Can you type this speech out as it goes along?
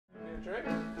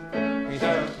We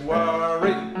don't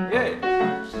worry,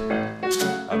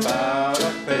 about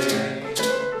a thing.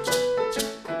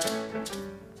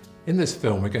 In this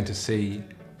film, we're going to see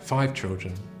 5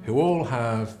 children who all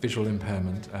have visual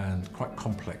impairment and quite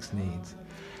complex needs.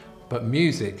 But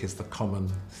music is the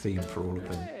common theme for all of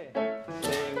them.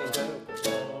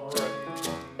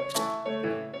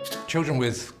 Children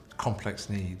with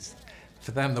complex needs, for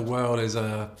them the world is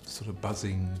a sort of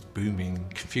buzzing, booming,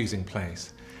 confusing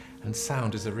place. And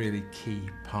sound is a really key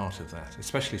part of that,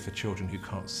 especially for children who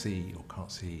can't see or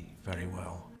can't see very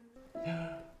well.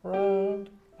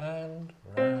 Round and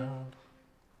round.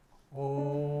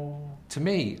 Oh. To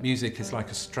me, music is like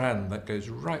a strand that goes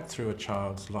right through a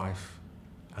child's life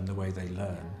and the way they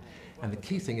learn. And the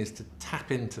key thing is to tap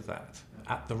into that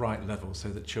at the right level so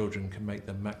that children can make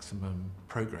the maximum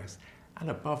progress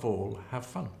and above all, have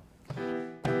fun.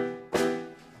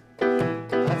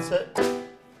 That's it.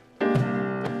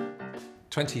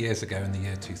 20 years ago in the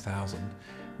year 2000,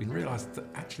 we realised that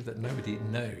actually that nobody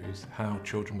knows how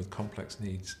children with complex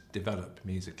needs develop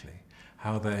musically,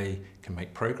 how they can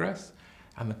make progress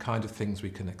and the kind of things we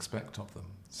can expect of them.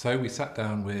 So we sat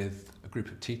down with a group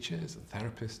of teachers and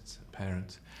therapists and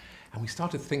parents, and we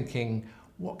started thinking,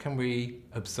 what can we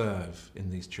observe in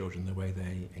these children, the way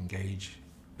they engage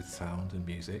with sound and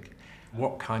music?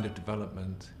 What kind of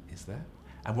development is there?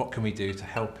 And what can we do to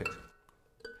help it?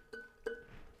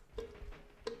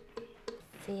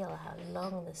 Feel how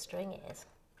long the string is.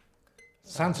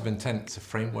 Sounds of Intent is a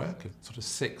framework of sort of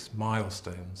 6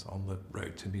 milestones on the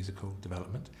road to musical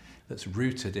development that's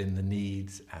rooted in the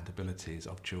needs and abilities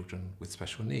of children with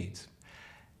special needs.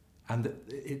 And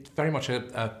it's very much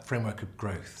a framework of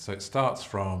growth. So it starts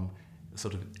from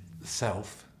sort of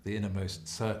self, the innermost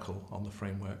circle on the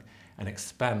framework, and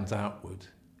expands outward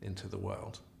into the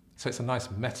world. So it's a nice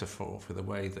metaphor for the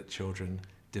way that children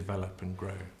develop and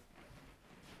grow.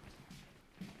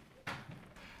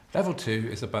 Level 2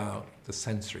 is about the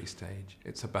sensory stage.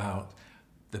 It's about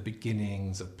the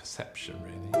beginnings of perception,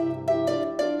 really.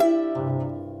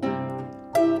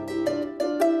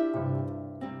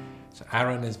 So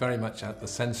Aaron is very much at the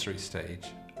sensory stage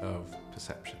of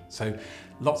perception. So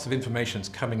lots of information's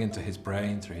coming into his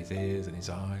brain through his ears and his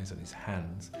eyes and his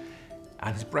hands.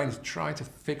 And his brain is trying to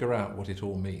figure out what it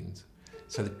all means.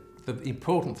 So the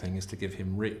important thing is to give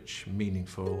him rich,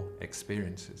 meaningful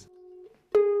experiences.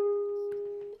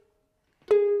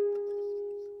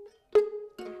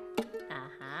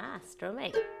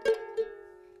 Strumming.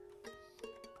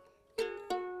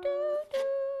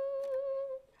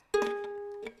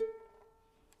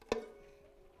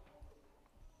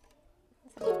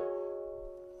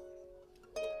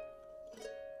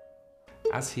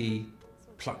 As he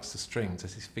plucks the strings,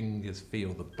 as his fingers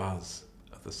feel the buzz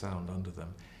of the sound under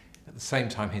them, at the same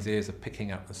time his ears are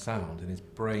picking up the sound and his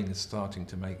brain is starting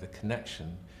to make the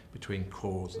connection between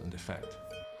cause and effect.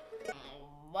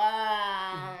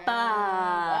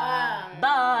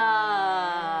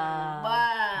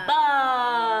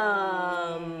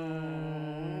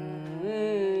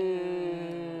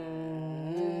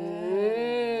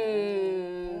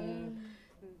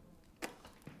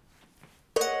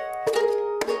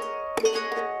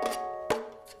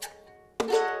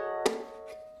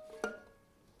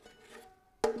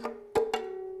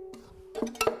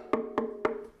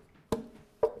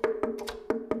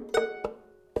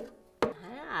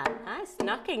 Nice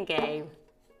knocking game.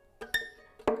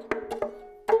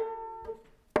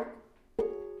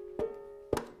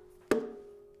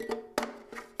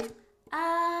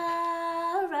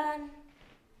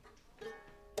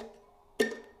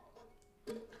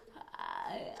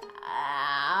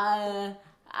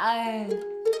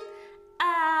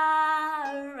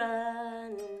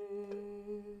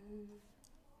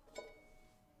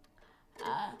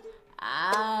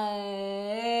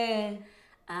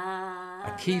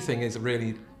 A key thing is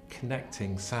really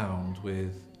connecting sound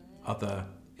with other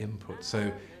inputs.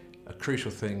 So a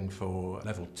crucial thing for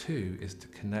level 2 is to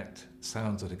connect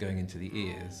sounds that are going into the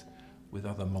ears with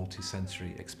other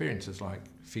multisensory experiences, like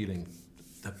feeling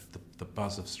the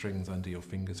buzz of strings under your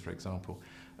fingers, for example,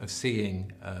 of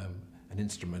seeing an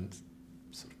instrument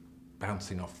sort of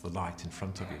bouncing off the light in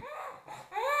front of you.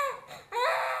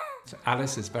 So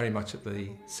Alice is very much at the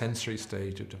sensory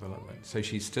stage of development, so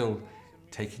she's still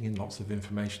taking in lots of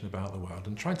information about the world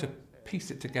and trying to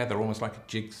piece it together almost like a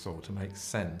jigsaw to make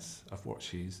sense of what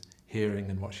she's hearing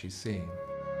and what she's seeing.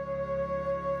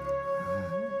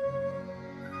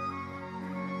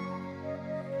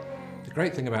 The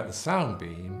great thing about the sound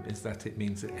beam is that it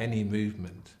means that any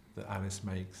movement that Alice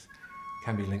makes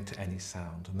can be linked to any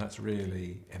sound, and that's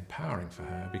really empowering for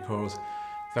her, because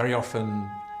very often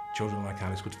children like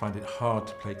Alice would find it hard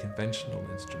to play conventional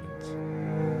instruments.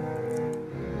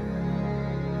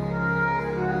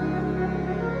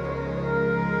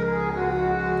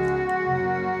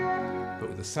 But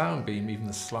with a sound beam, even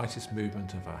the slightest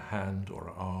movement of a hand or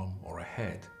an arm or a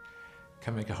head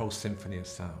can make a whole symphony of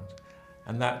sound.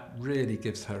 And that really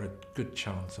gives her a good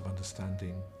chance of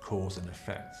understanding cause and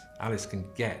effect. Alice can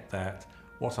get that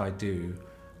what I do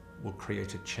will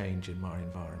create a change in my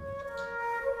environment.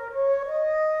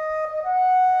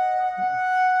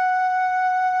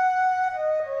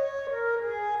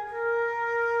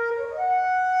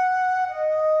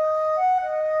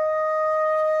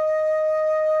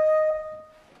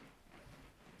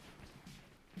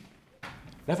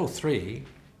 Level 3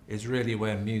 is really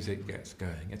where music gets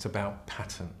going. It's about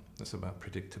pattern, it's about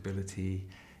predictability,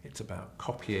 it's about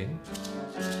copying.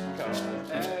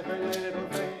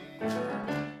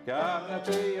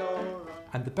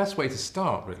 And the best way to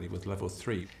start really with level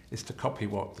 3 is to copy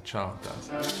what the child does.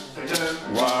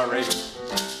 Don't worry.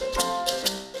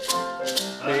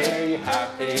 Be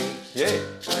happy. Yeah.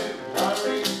 Don't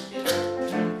worry.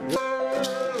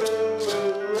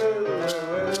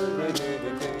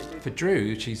 For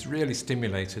Drew, she's really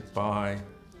stimulated by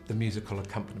the musical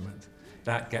accompaniment.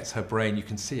 That gets her brain, you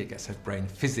can see it gets her brain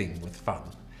fizzing with fun.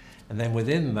 And then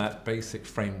within that basic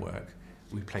framework,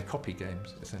 we play copy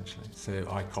games, essentially. So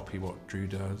I copy what Drew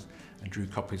does, and Drew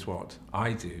copies what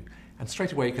I do. And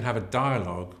straight away you can have a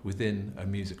dialogue within a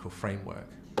musical framework.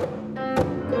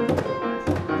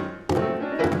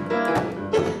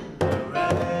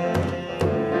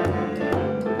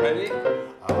 Ready?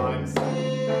 I'm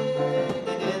singing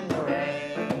in the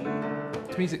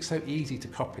rain. Music's so easy to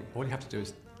copy. All you have to do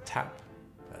is tap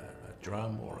a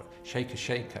drum or a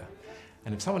shaker.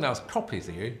 And if someone else copies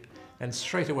you, then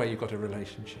straight away you've got a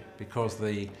relationship, because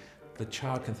the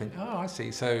child can think, oh, I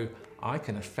see, so I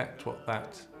can affect what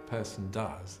that person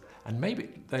does. And maybe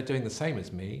they're doing the same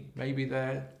as me, maybe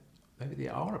they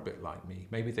are a bit like me,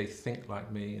 maybe they think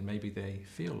like me, and maybe they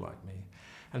feel like me.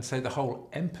 And so the whole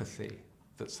empathy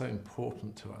that's so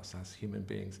important to us as human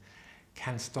beings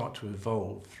can start to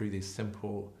evolve through these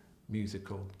simple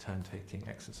musical turn-taking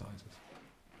exercises.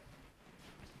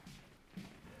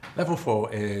 Level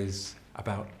 4 is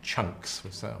about chunks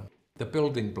of sound, the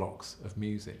building blocks of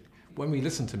music. When we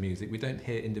listen to music, we don't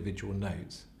hear individual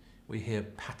notes, we hear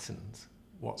patterns,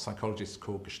 what psychologists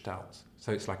call gestalts.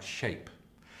 So it's like shape.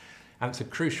 And it's a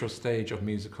crucial stage of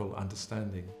musical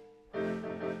understanding.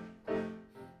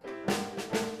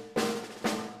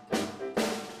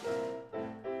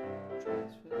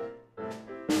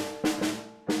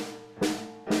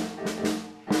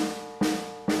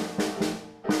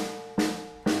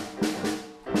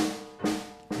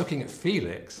 Looking at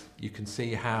Felix, you can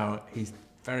see how he's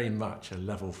very much a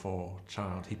level 4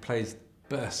 child. He plays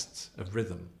bursts of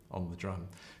rhythm on the drum.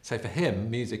 So for him,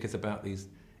 music is about these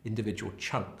individual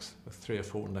chunks of 3 or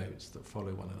 4 notes that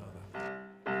follow one another.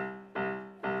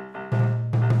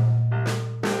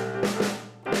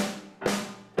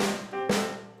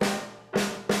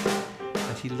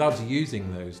 And he loves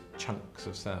using those chunks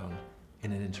of sound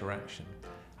in an interaction,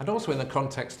 and also in the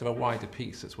context of a wider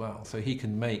piece as well. So he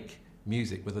can make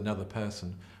music with another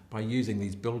person by using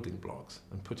these building blocks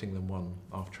and putting them one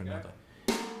after another.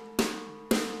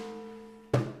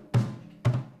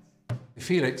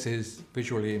 Felix is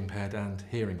visually impaired and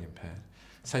hearing impaired.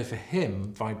 So for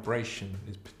him, vibration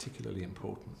is particularly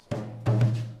important.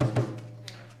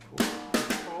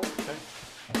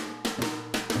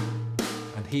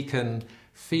 And he can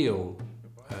feel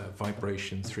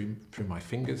vibration through my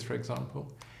fingers, for example.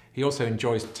 He also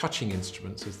enjoys touching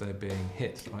instruments as they're being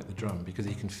hit, like the drum, because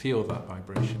he can feel that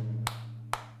vibration.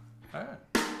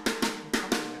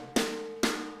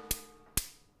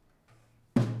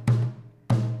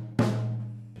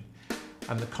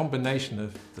 And the combination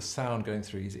of the sound going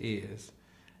through his ears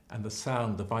and the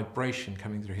sound, the vibration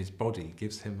coming through his body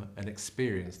gives him an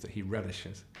experience that he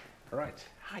relishes. All right.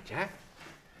 Hi, Jack.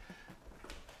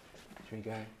 Should we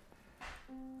go?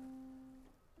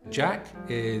 Jack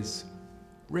is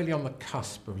really on the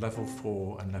cusp of level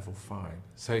 4 and level 5.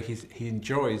 So he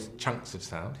enjoys chunks of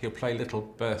sound. He'll play little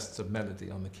bursts of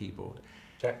melody on the keyboard.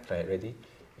 Jack, play it. Ready?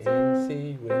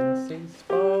 Incy, wincy,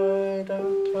 spider,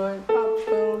 climb up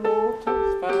the water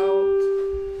spout.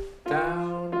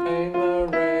 Down came the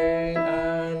rain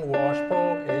and washed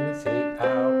poor Incy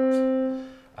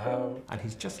out. And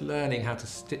he's just learning how to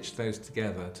stitch those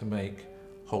together to make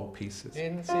whole pieces.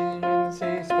 Incy,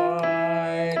 wincy,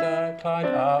 spider, climbed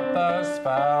up the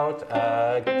spout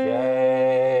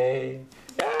again.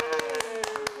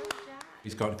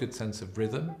 He's got a good sense of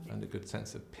rhythm and a good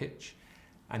sense of pitch,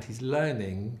 and he's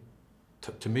learning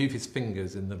to move his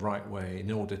fingers in the right way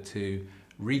in order to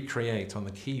recreate on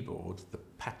the keyboard the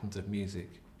patterns of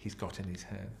music he's got in his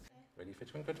head. Ready for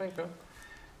twinkle, twinkle?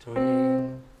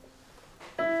 Twinkle.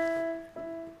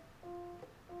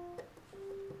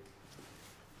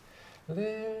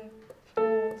 Little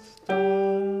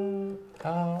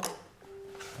star,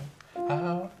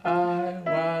 how I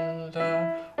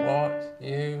wonder what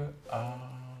you are.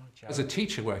 As a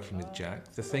teacher working with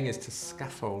Jack, the thing is to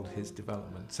scaffold his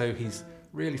development. So he's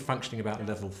really functioning about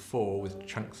level 4 with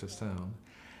chunks of sound.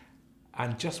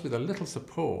 And just with a little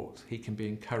support, he can be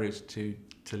encouraged to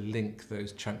link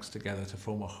those chunks together to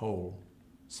form a whole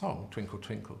song, Twinkle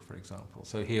Twinkle, for example.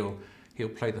 So he'll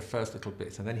play the first little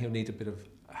bit, and then he'll need a bit of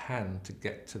a hand to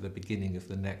get to the beginning of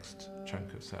the next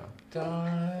chunk of sound.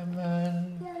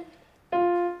 Diamond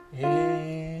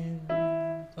in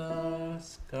the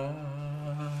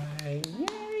sky.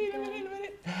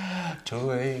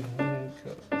 Twinkle,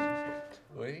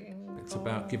 twinkle. It's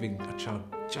about giving a child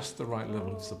just the right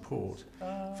level of support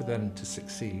for them to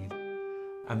succeed.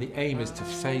 And the aim is to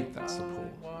fade that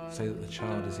support so that the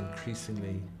child is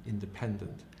increasingly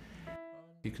independent.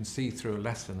 You can see through a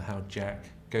lesson how Jack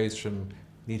goes from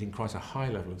needing quite a high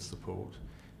level of support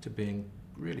to being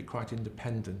really quite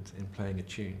independent in playing a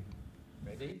tune.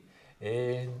 Ready?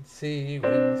 Incy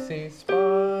Wincy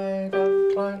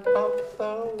Spider climbed up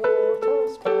the water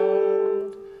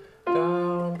spout.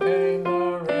 Down came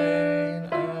the rain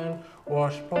and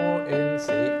washed poor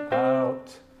Incy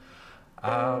out.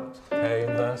 Out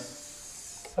came the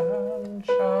sunshine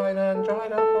and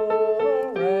dried up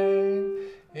all the rain.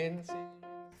 Incy.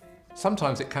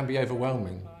 Sometimes it can be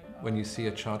overwhelming when you see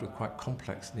a child with quite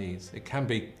complex needs. It can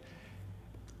be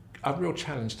a real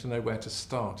challenge to know where to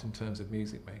start in terms of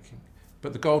music making.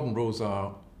 But the golden rules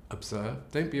are: observe,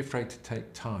 don't be afraid to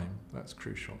take time, that's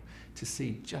crucial, to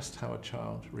see just how a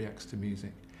child reacts to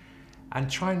music. And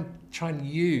try and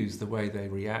use the way they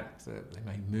react. They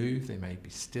may move, they may be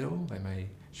still, they may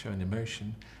show an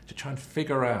emotion, to try and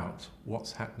figure out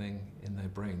what's happening in their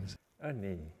brains. A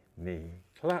knee, knee,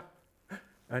 clap.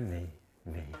 A knee,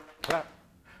 knee, clap.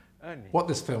 A knee. What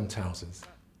this film tells us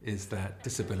is that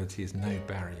disability is no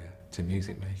barrier to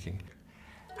music making.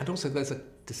 And also there's a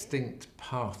distinct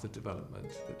path of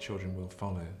development that children will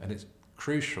follow. And it's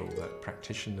crucial that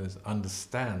practitioners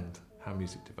understand how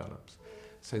music develops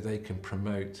so they can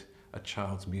promote a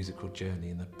child's musical journey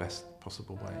in the best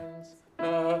possible way.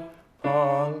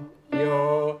 Upon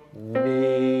your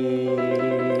knee.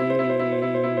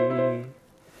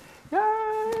 Yay!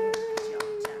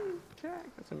 Jack,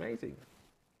 that's amazing.